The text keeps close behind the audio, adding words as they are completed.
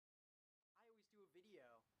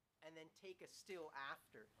and then take a still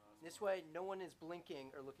after. This way, no one is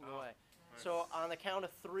blinking or looking away. So on the count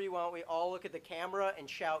of 3, why don't we all look at the camera and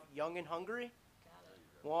shout "Young and Hungry"?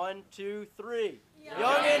 1, 2, 3.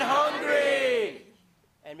 Young and Hungry!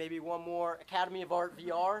 And maybe one more. Academy of Art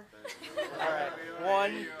VR. All right.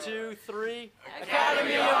 1, 2, 3.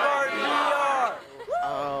 Academy of Art VR!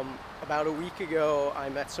 About a week ago, I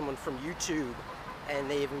met someone from YouTube, and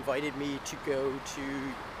they've invited me to go to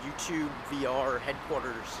YouTube VR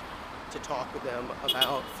headquarters to talk with them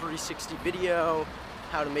about 360 video,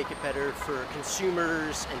 how to make it better for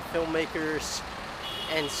consumers and filmmakers.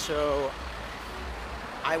 And so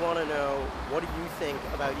I want to know, what do you think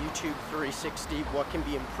about YouTube 360? What can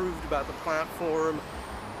be improved about the platform?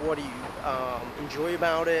 What do you enjoy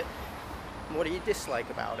about it? What do you dislike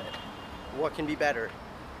about it? What can be better?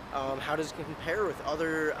 How does it compare with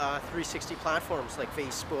other 360 platforms like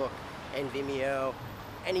Facebook and Vimeo?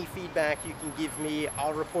 Any feedback you can give me,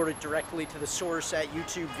 I'll report it directly to the source at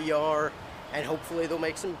YouTube VR, and hopefully they'll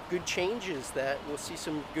make some good changes that we'll see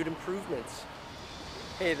some good improvements.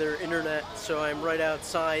 Hey there, Internet. So I'm right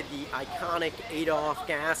outside the iconic Adolph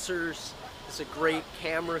Gassers. It's a great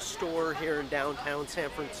camera store here in downtown San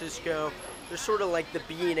Francisco. They're sort of like the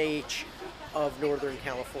B&H of Northern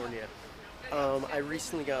California. I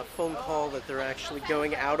recently got a phone call that they're actually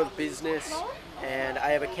going out of business, and I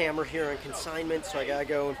have a camera here on consignment, so I gotta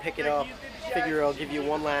go and pick it up. Figure I'll give you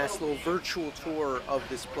one last little virtual tour of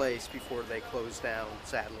this place before they close down,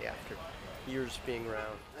 sadly, after years of being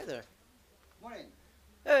around. Hi there. Morning.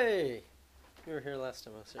 Hey! You were here last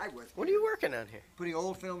time I was here. I was. What are you working on here? Putting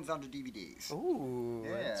old films onto DVDs. Ooh,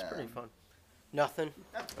 that's Yeah. pretty fun. Nothing?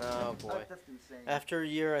 Oh boy. That's insane. After a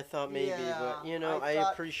year I thought maybe, Yeah, but you know,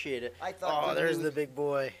 I appreciate it. I thought Oh, the there's new- the big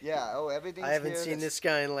boy. Yeah, everything's I haven't here. seen this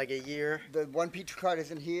guy in like a year. The one Peach card is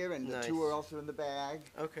in here, and the Nice. 2 are also in the bag.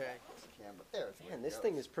 Okay. Camera. There, it's Man, this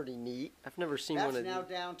thing is pretty neat. I've never seen That's one of now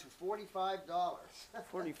these. down to $45.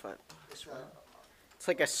 45. So, It's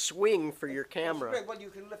like a swing for your it's camera. great. Well, you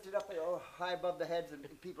can lift it up high above the heads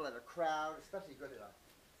of people at a crowd, especially good at a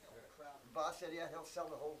crowd. The boss said, yeah, he'll sell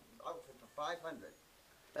the whole outfit for $500.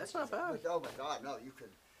 That's not bad. Oh my God, no, you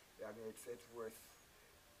could. I mean, it's worth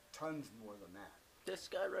tons more than that. This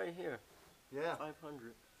guy right here, Yeah.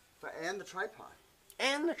 500. And the tripod.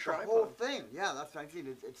 And the The whole tripod. thing. Yeah, that's what I'm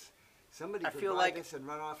saying. It's somebody I could feel buy like- this and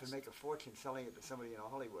run off and make a fortune selling it to somebody in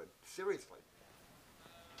Hollywood. Seriously.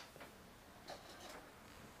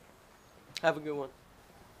 Have a good one.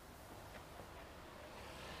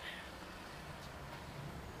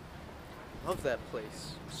 Love that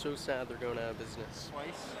place. So sad they're going out of business.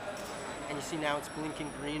 Twice. And you see now it's blinking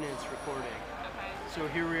green and it's recording. Okay. So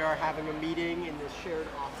here we are having a meeting in this shared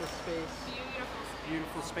office space. Beautiful.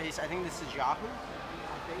 Beautiful space. I think this is Yahoo.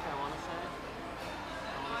 I want to say.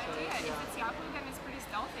 No idea. If it's Yahoo, then it's pretty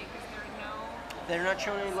stealthy because there are no. They're not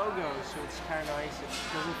showing any logos, so it's kind of nice. It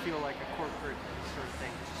doesn't feel like a corporate sort of thing.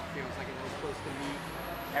 It just feels like a nice place to meet.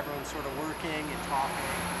 Everyone's sort of working and talking.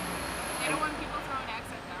 They don't want people throwing eggs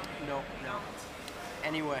at them. No, They no. don't.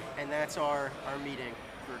 Anyway, and that's our meeting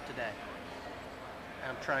for today.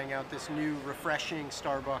 I'm trying out this new refreshing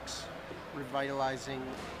Starbucks revitalizing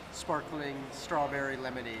sparkling strawberry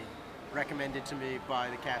lemonade recommended to me by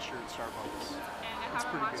the cashier at Starbucks. And I It's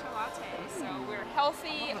have a pretty matcha good. latte, so we're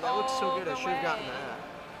healthy. Oh, that looks so all good. I the should have gotten way.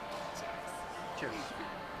 that. Cheers.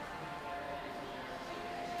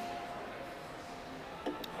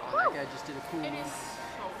 Oh, that guy just did a cool It move. is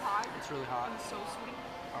so hot It's really hot. and so sweet.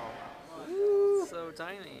 Ooh. So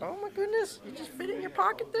tiny. Oh my goodness, you just fit it in your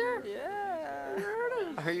pocket there? Yeah. There it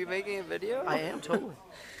is. Are you making a video? I am, totally.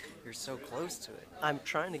 You're so close to it. I'm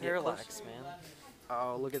trying to get close. Parallax, man.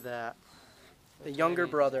 Oh, look at that. The younger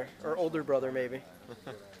brother, or older brother maybe.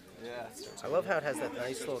 Yeah. I love how it has that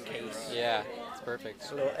nice little case. Yeah, it's perfect.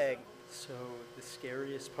 A little egg. So the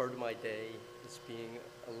scariest part of my day is being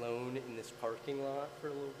alone in this parking lot for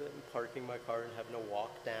a little bit and parking my car and having to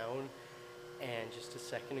walk down. And just a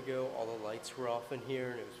second ago, all the lights were off in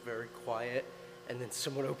here and it was very quiet. And then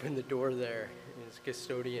someone opened the door there. It was a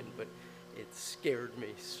custodian, but it scared me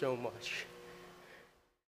so much.